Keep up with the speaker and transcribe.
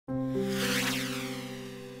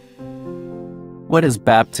What is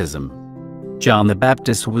baptism? John the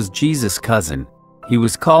Baptist was Jesus' cousin. He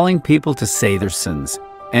was calling people to say their sins,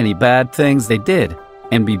 any bad things they did,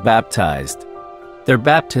 and be baptized. Their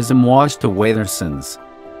baptism washed away their sins.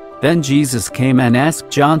 Then Jesus came and asked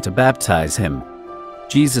John to baptize him.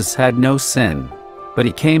 Jesus had no sin, but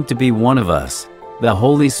he came to be one of us. The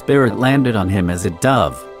Holy Spirit landed on him as a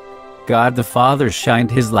dove. God the Father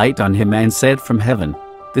shined his light on him and said from heaven,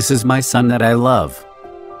 "This is my Son that I love.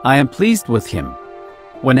 I am pleased with him."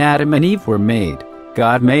 When Adam and Eve were made,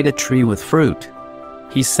 God made a tree with fruit.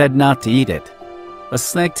 He said not to eat it. A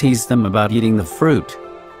snake teased them about eating the fruit.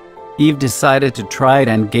 Eve decided to try it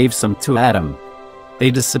and gave some to Adam.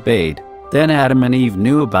 They disobeyed. Then Adam and Eve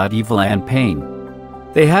knew about evil and pain.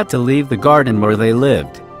 They had to leave the garden where they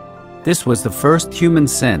lived. This was the first human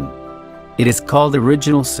sin. It is called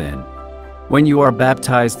original sin. When you are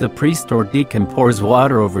baptized, the priest or deacon pours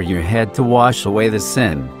water over your head to wash away the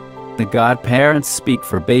sin. The godparents speak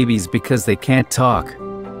for babies because they can't talk.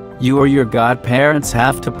 You or your godparents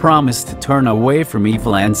have to promise to turn away from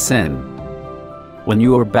evil and sin. When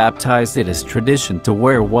you are baptized, it is tradition to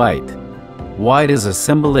wear white. White is a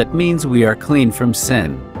symbol that means we are clean from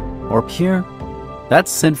sin, or pure. That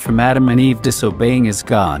sin from Adam and Eve disobeying is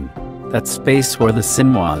gone. That space where the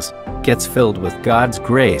sin was gets filled with God's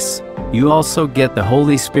grace. You also get the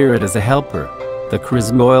Holy Spirit as a helper. The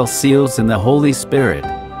chrism oil seals in the Holy Spirit.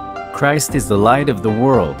 Christ is the light of the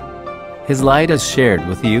world. His light is shared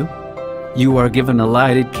with you. You are given a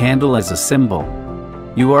lighted candle as a symbol.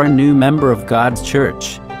 You are a new member of God's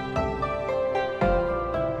church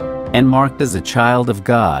and marked as a child of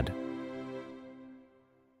God.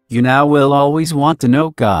 You now will always want to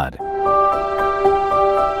know God.